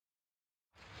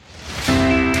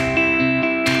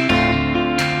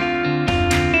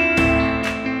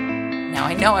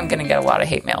know I'm going to get a lot of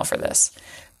hate mail for this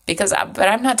but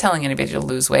I'm not telling anybody to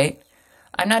lose weight.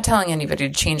 I'm not telling anybody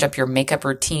to change up your makeup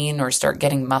routine or start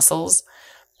getting muscles,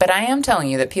 but I am telling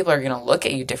you that people are going to look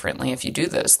at you differently if you do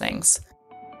those things.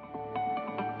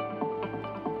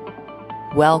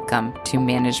 Welcome to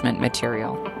Management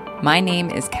Material. My name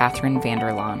is Catherine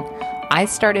Vanderlaan. I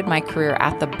started my career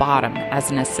at the bottom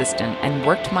as an assistant and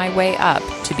worked my way up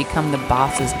to become the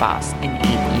boss's boss in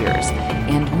 8 years.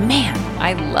 And man,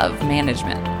 I love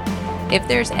management. If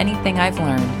there's anything I've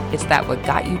learned, it's that what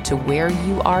got you to where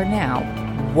you are now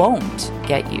won't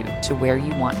get you to where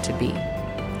you want to be.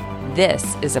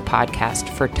 This is a podcast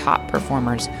for top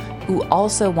performers who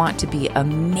also want to be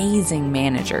amazing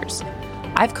managers.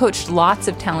 I've coached lots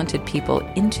of talented people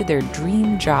into their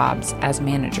dream jobs as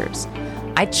managers.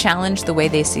 I challenge the way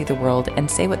they see the world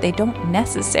and say what they don't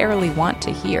necessarily want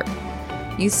to hear.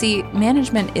 You see,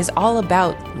 management is all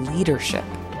about leadership.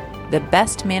 The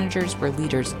best managers were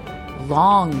leaders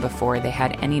long before they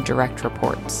had any direct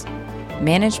reports.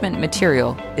 Management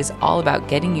Material is all about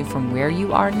getting you from where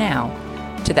you are now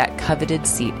to that coveted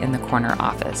seat in the corner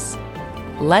office.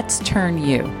 Let's turn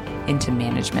you into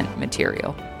management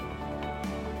material.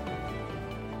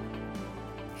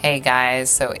 Hey guys,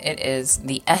 so it is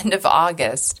the end of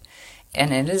August,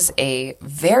 and it is a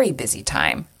very busy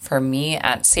time for me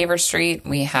at Savor Street.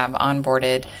 We have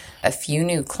onboarded a few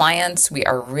new clients. We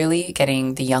are really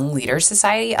getting the Young Leaders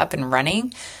Society up and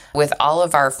running with all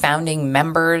of our founding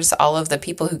members, all of the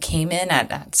people who came in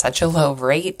at such a low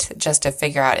rate just to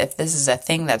figure out if this is a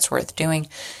thing that's worth doing.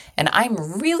 And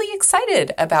I'm really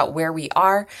excited about where we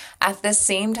are. At the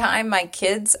same time, my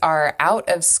kids are out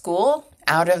of school,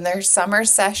 out of their summer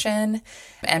session,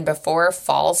 and before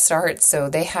fall starts. So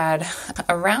they had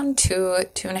around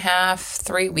 2.5,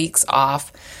 3 weeks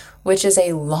off, which is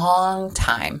a long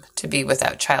time to be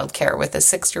without childcare with a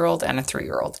 6-year-old and a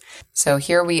 3-year-old. So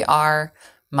here we are.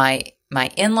 My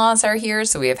in-laws are here,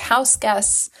 so we have house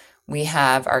guests. We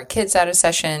have our kids out of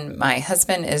session. My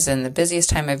husband is in the busiest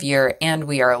time of year, and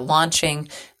we are launching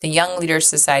the Young Leaders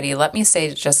Society. Let me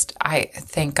say I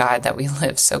thank God that we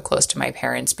live so close to my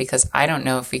parents, because I don't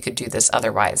know if we could do this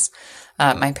otherwise.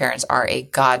 My parents are a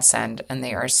godsend, and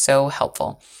they are so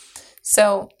helpful.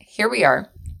 So here we are.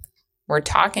 We're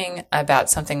talking about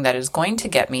something that is going to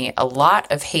get me a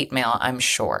lot of hate mail, I'm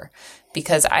sure,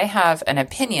 because I have an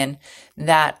opinion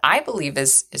that I believe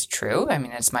is true. I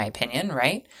mean, it's my opinion,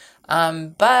 right?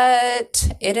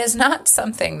 But it is not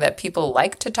something that people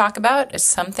like to talk about. It's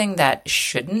something that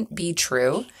shouldn't be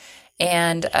true,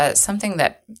 and something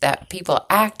that people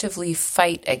actively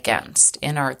fight against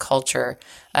in our culture,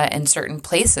 in certain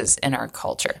places in our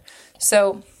culture.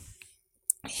 So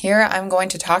here I'm going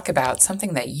to talk about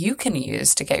something that you can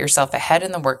use to get yourself ahead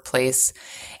in the workplace.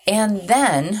 And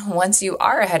then once you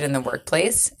are ahead in the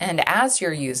workplace, and as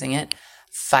you're using it,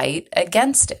 fight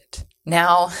against it.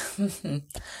 Now,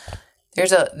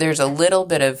 there's a little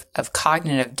bit of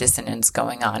cognitive dissonance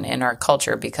going on in our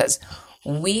culture, because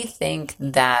we think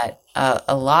that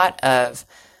a lot of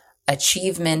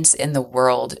achievements in the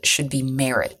world should be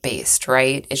merit-based,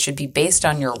 right? It should be based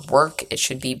on your work. It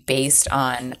should be based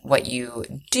on what you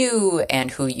do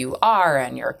and who you are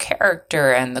and your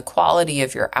character and the quality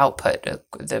of your output,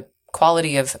 the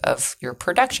quality of your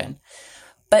production.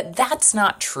 But that's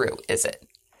not true, is it?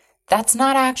 That's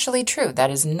not actually true.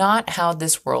 That is not how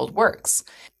this world works.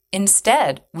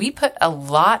 Instead, we put a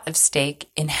lot of stake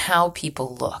in how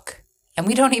people look, and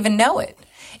we don't even know it.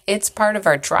 It's part of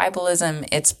our tribalism.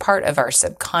 It's part of our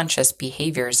subconscious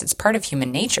behaviors. It's part of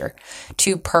human nature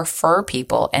to prefer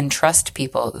people and trust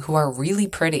people who are really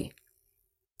pretty,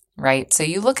 right? So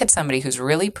you look at somebody who's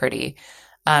really pretty,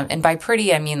 and by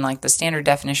pretty, I mean like the standard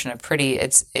definition of pretty,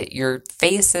 your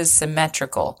face is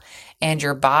symmetrical and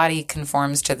your body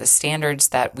conforms to the standards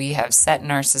that we have set in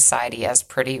our society as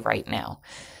pretty right now.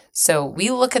 So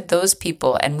we look at those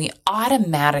people and we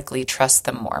automatically trust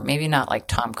them more. Maybe not like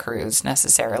Tom Cruise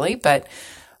necessarily, but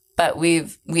we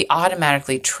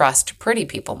automatically trust pretty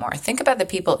people more. Think about the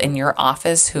people in your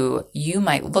office who you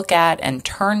might look at and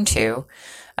turn to,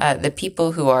 the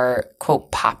people who are,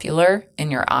 quote, popular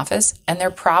in your office, and they're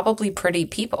probably pretty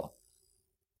people.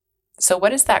 So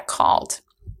what is that called?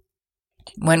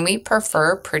 When we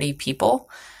prefer pretty people,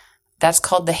 that's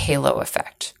called the halo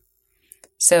effect.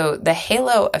 So the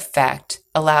halo effect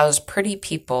allows pretty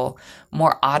people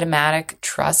more automatic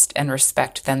trust and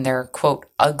respect than their, quote,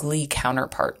 ugly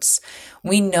counterparts.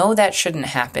 We know that shouldn't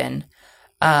happen.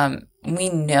 We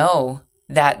know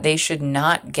that they should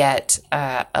not get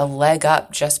a leg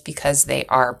up just because they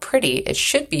are pretty. It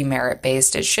should be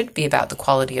merit-based. It should be about the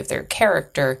quality of their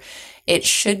character. It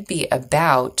should be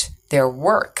about their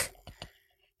work.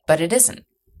 But it isn't.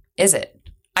 is it?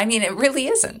 I mean, it really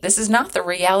isn't. This is not the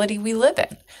reality we live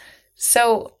in.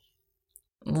 So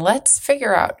let's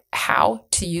figure out how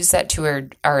to use that to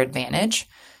our advantage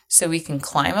so we can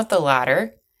climb up the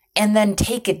ladder and then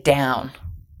take it down,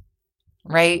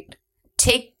 right?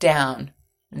 Take down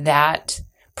that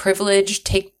privilege,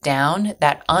 take down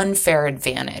that unfair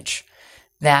advantage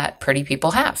that pretty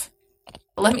people have.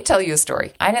 Let me tell you a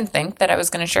story. I didn't think that I was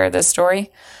going to share this story,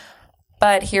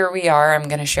 but here we are. I'm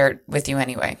going to share it with you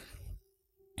anyway.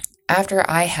 After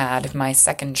I had my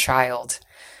second child,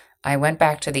 I went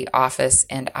back to the office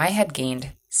and I had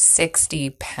gained 60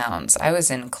 pounds. I was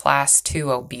in class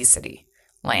 2 obesity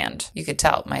land. You could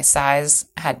tell my size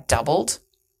had doubled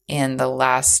in the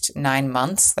last 9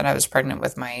 months that I was pregnant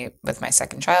with my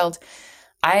second child.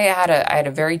 I had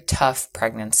a very tough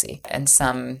pregnancy, and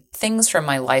some things from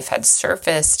my life had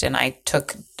surfaced, and I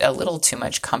took a little too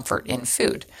much comfort in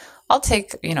food. I'll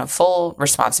take, full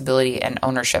responsibility and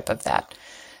ownership of that.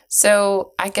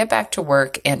 So I get back to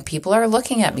work and people are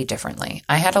looking at me differently.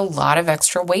 I had a lot of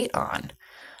extra weight on.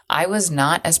 I was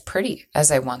not as pretty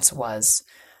as I once was.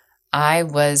 I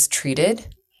was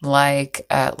treated like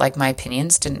my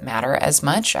opinions didn't matter as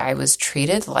much. I was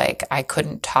treated like I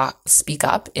couldn't speak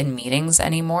up in meetings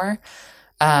anymore.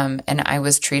 And I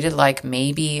was treated like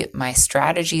maybe my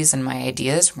strategies and my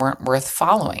ideas weren't worth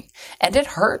following. And it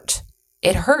hurt.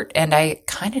 It hurt. And I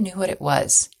kind of knew what it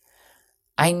was.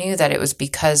 I knew that it was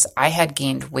because I had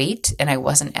gained weight and I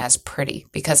wasn't as pretty,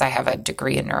 because I have a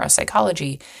degree in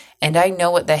neuropsychology and I know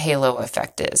what the halo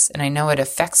effect is. And I know it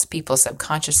affects people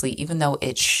subconsciously, even though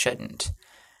it shouldn't.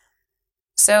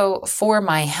 So for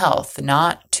my health,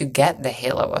 not to get the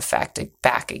halo effect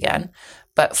back again,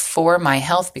 but for my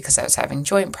health, because I was having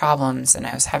joint problems and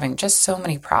I was having just so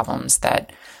many problems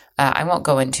that I won't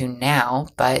go into now,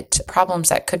 but problems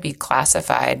that could be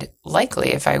classified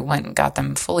likely if I went and got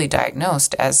them fully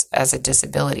diagnosed as a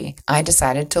disability. I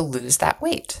decided to lose that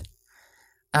weight,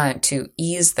 to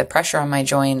ease the pressure on my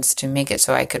joints, to make it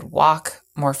so I could walk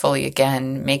more fully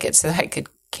again, make it so that I could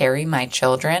carry my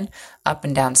children up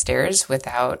and down stairs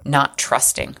without not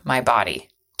trusting my body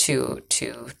to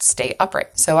stay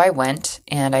upright. So I went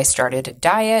and I started a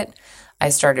diet. I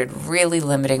started really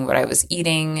limiting what I was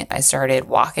eating. I started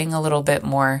walking a little bit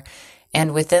more.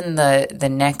 And within the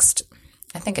next,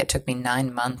 I think it took me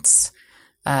 9 months,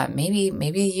 maybe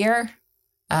a year,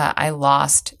 I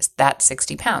lost that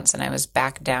 60 pounds and I was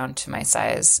back down to my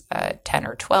size 10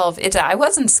 or 12. I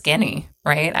wasn't skinny,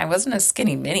 right? I wasn't a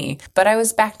skinny mini, but I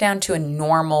was back down to a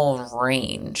normal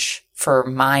range for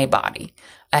my body,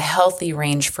 a healthy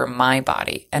range for my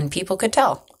body. And people could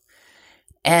tell.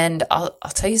 And I'll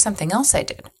tell you something else I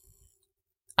did.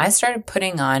 I started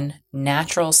putting on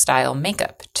natural style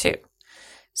makeup too.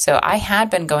 So I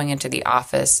had been going into the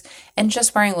office and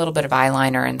just wearing a little bit of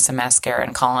eyeliner and some mascara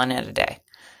and calling it a day.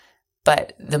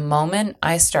 But the moment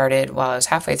I started, while I was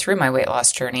halfway through my weight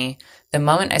loss journey, the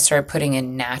moment I started putting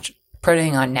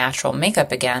on natural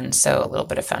makeup again, so a little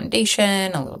bit of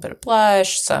foundation, a little bit of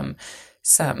blush, some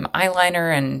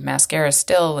eyeliner and mascara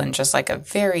still, and just like a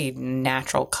very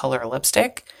natural color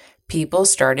lipstick, people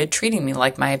started treating me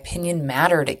like my opinion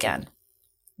mattered again.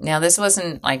 Now, this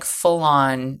wasn't like full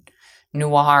on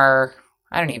noir.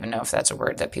 I don't even know if that's a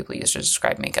word that people use to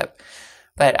describe makeup,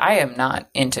 but I am not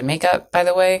into makeup, by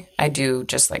the way. I do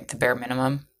just like the bare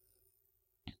minimum.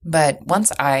 But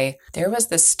there was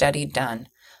this study done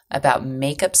about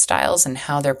makeup styles and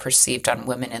how they're perceived on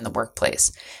women in the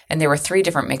workplace. And there were 3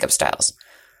 different makeup styles,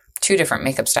 2 different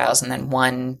makeup styles, and then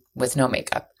one with no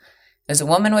makeup. There's a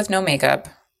woman with no makeup,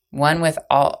 one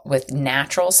with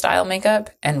natural style makeup,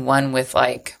 and one with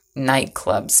like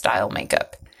nightclub style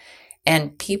makeup.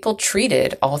 And people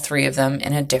treated all 3 of them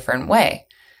in a different way.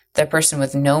 The person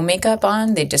with no makeup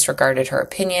on, they disregarded her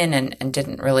opinion and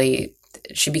didn't really,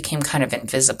 she became kind of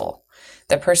invisible.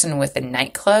 The person with the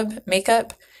nightclub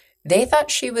makeup, they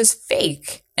thought she was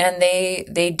fake and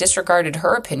they disregarded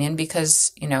her opinion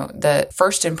because, the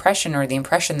first impression or the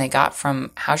impression they got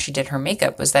from how she did her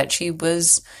makeup was that she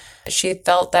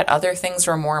felt that other things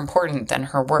were more important than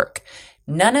her work.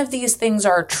 None of these things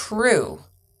are true.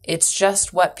 It's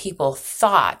just what people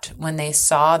thought when they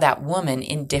saw that woman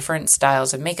in different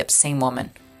styles of makeup, same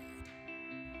woman.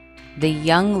 The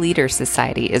Young Leaders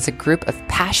Society is a group of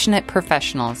passionate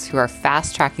professionals who are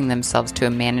fast-tracking themselves to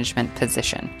a management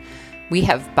position. We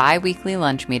have bi-weekly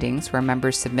lunch meetings where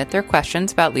members submit their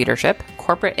questions about leadership,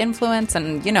 corporate influence,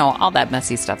 and, all that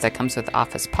messy stuff that comes with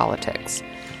office politics.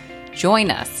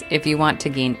 Join us if you want to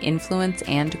gain influence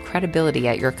and credibility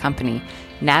at your company,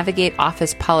 navigate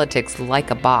office politics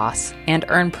like a boss, and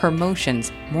earn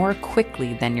promotions more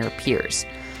quickly than your peers.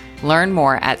 Learn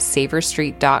more at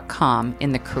saverstreet.com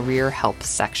in the career help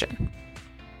section.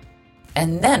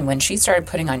 And then when she started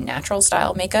putting on natural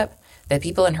style makeup, the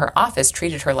people in her office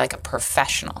treated her like a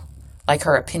professional, like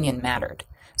her opinion mattered.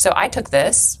 So I took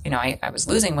this, I was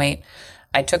losing weight.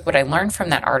 I took what I learned from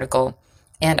that article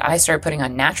and I started putting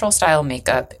on natural style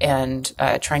makeup and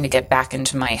trying to get back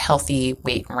into my healthy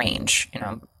weight range,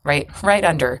 right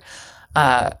under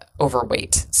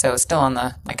overweight. So still on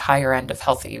the higher end of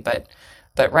healthy, but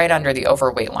right under the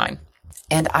overweight line.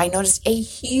 And I noticed a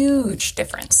huge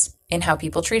difference in how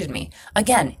people treated me.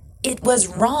 Again, it was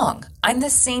wrong. I'm the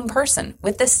same person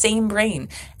with the same brain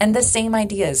and the same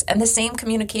ideas and the same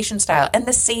communication style and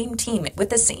the same team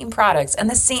with the same products and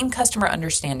the same customer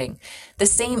understanding, the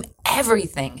same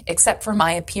everything except for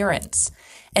my appearance.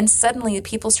 And suddenly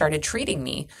people started treating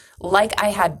me like I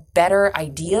had better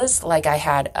ideas, like I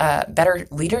had better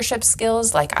leadership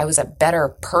skills, like I was a better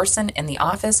person in the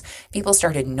office. People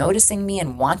started noticing me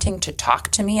and wanting to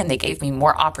talk to me, and they gave me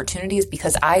more opportunities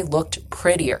because I looked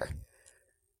prettier.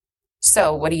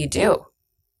 So what do you do?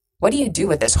 What do you do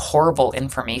with this horrible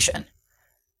information?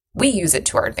 We use it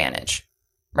to our advantage,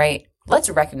 right? Let's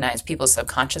recognize people's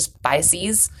subconscious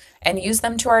biases and use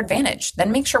them to our advantage.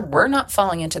 Then make sure we're not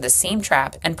falling into the same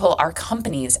trap and pull our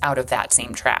companies out of that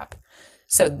same trap.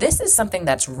 So this is something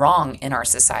that's wrong in our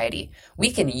society.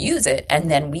 We can use it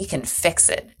and then we can fix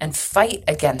it and fight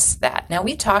against that. Now,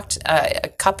 we talked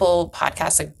a couple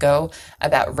podcasts ago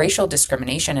about racial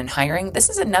discrimination in hiring. This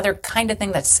is another kind of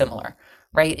thing that's similar,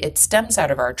 right? It stems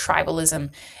out of our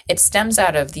tribalism. It stems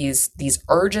out of these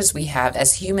urges we have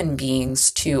as human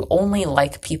beings to only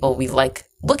like people we like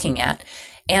looking at.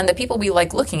 And the people we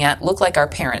like looking at look like our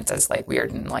parents, as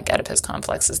weird and Oedipus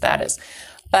complex as that is.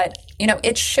 But,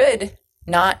 it should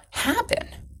not happen.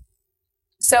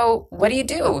 So what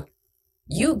do?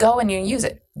 You go and you use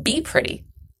it. Be pretty.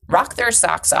 Rock their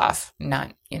socks off,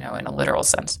 not, in a literal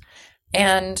sense.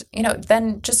 And,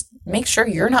 then just make sure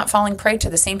you're not falling prey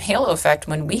to the same halo effect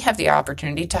when we have the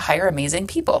opportunity to hire amazing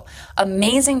people.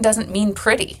 Amazing doesn't mean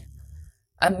pretty.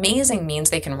 Amazing means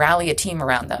they can rally a team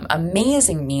around them.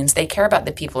 Amazing means they care about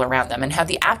the people around them and have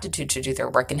the aptitude to do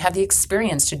their work and have the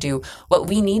experience to do what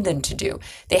we need them to do.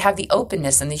 They have the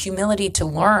openness and the humility to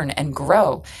learn and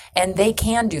grow, and they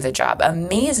can do the job.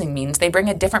 Amazing means they bring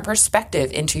a different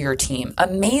perspective into your team.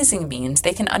 Amazing means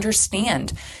they can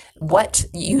understand what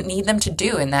you need them to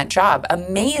do in that job.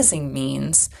 Amazing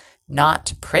means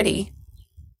not pretty.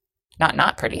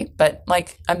 Not pretty, but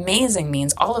amazing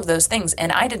means all of those things.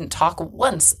 And I didn't talk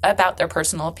once about their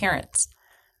personal appearance.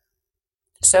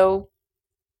 So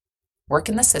work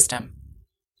in the system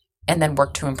and then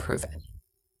work to improve it.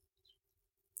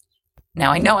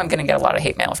 Now, I know I'm going to get a lot of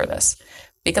hate mail for this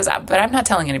but I'm not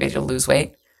telling anybody to lose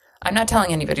weight. I'm not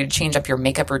telling anybody to change up your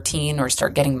makeup routine or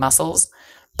start getting muscles,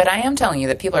 but I am telling you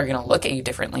that people are going to look at you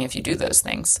differently if you do those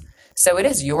things. So it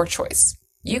is your choice.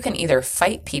 You can either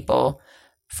fight people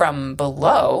from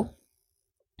below,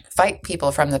 fight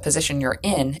people from the position you're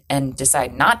in and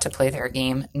decide not to play their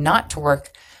game, not to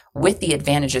work with the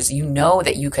advantages you know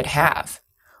that you could have.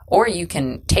 Or you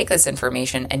can take this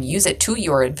information and use it to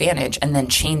your advantage and then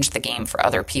change the game for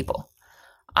other people.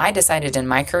 I decided in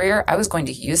my career I was going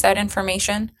to use that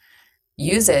information,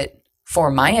 use it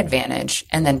for my advantage,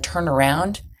 and then turn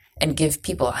around and give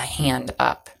people a hand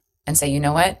up and say, you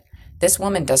know what? This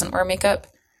woman doesn't wear makeup.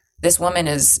 This woman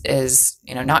is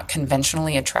not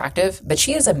conventionally attractive, but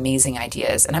she has amazing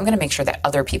ideas, and I'm going to make sure that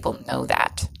other people know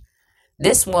that.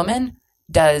 This woman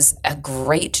does a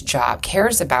great job,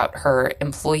 cares about her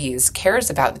employees, cares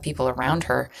about the people around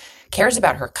her, cares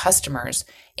about her customers,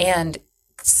 and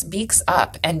speaks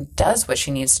up and does what she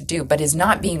needs to do, but is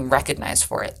not being recognized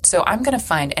for it. So I'm going to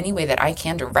find any way that I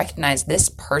can to recognize this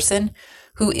person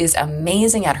who is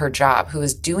amazing at her job, who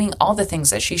is doing all the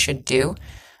things that she should do,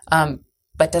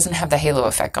 but doesn't have the halo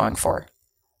effect going for her.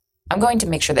 I'm going to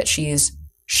make sure that she's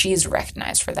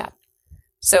recognized for that.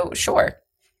 So sure,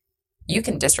 you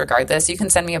can disregard this. You can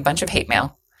send me a bunch of hate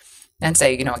mail and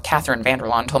say, Catherine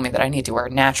Vanderlaan told me that I need to wear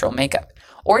natural makeup.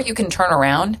 Or you can turn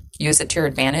around, use it to your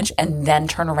advantage, and then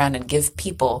turn around and give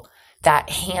people that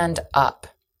hand up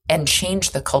and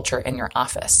change the culture in your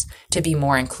office to be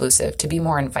more inclusive, to be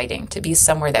more inviting, to be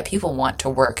somewhere that people want to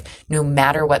work no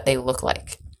matter what they look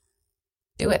like.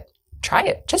 Do it. Try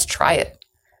it. Just try it.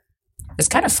 It's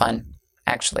kind of fun,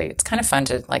 actually. It's kind of fun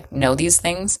to know these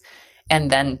things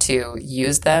and then to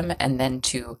use them and then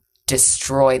to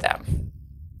destroy them.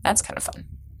 That's kind of fun.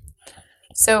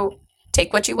 So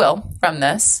take what you will from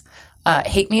this.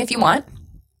 Hate me if you want,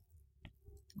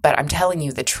 but I'm telling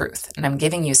you the truth and I'm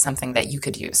giving you something that you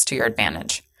could use to your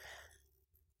advantage.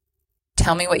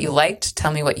 Tell me what you liked.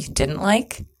 Tell me what you didn't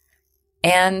like.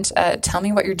 and tell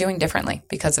me what you're doing differently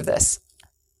because of this.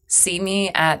 See me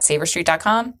at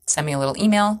saverstreet.com, send me a little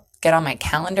email, get on my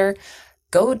calendar,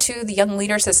 go to the Young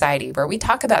Leader Society where we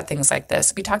talk about things like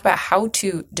this. We talk about how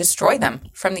to destroy them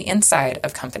from the inside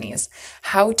of companies,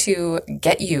 how to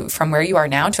get you from where you are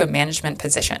now to a management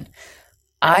position.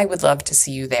 I would love to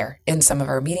see you there in some of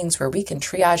our meetings where we can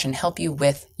triage and help you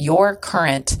with your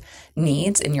current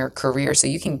needs in your career so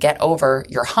you can get over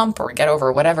your hump or get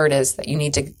over whatever it is that you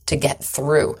need to get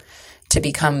through to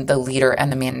become the leader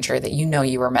and the manager that you know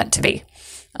you were meant to be.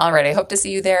 All right, I hope to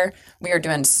see you there. We are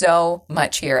doing so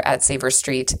much here at Saver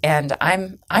Street, and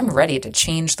I'm ready to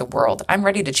change the world. I'm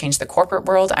ready to change the corporate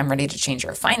world. I'm ready to change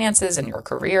your finances and your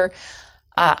career.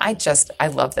 I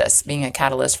love this, being a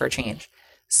catalyst for change.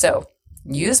 So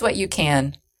use what you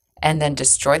can and then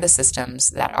destroy the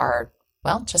systems that are,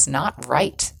 well, just not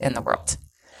right in the world.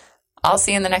 I'll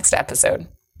see you in the next episode.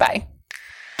 Bye.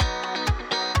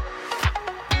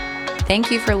 Thank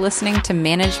you for listening to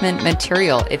Management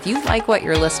Material. If you like what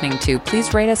you're listening to,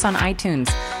 please rate us on iTunes.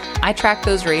 I track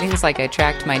those ratings like I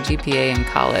tracked my GPA in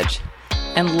college.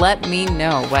 And let me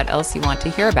know what else you want to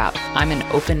hear about. I'm an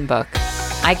open book.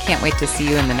 I can't wait to see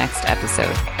you in the next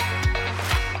episode.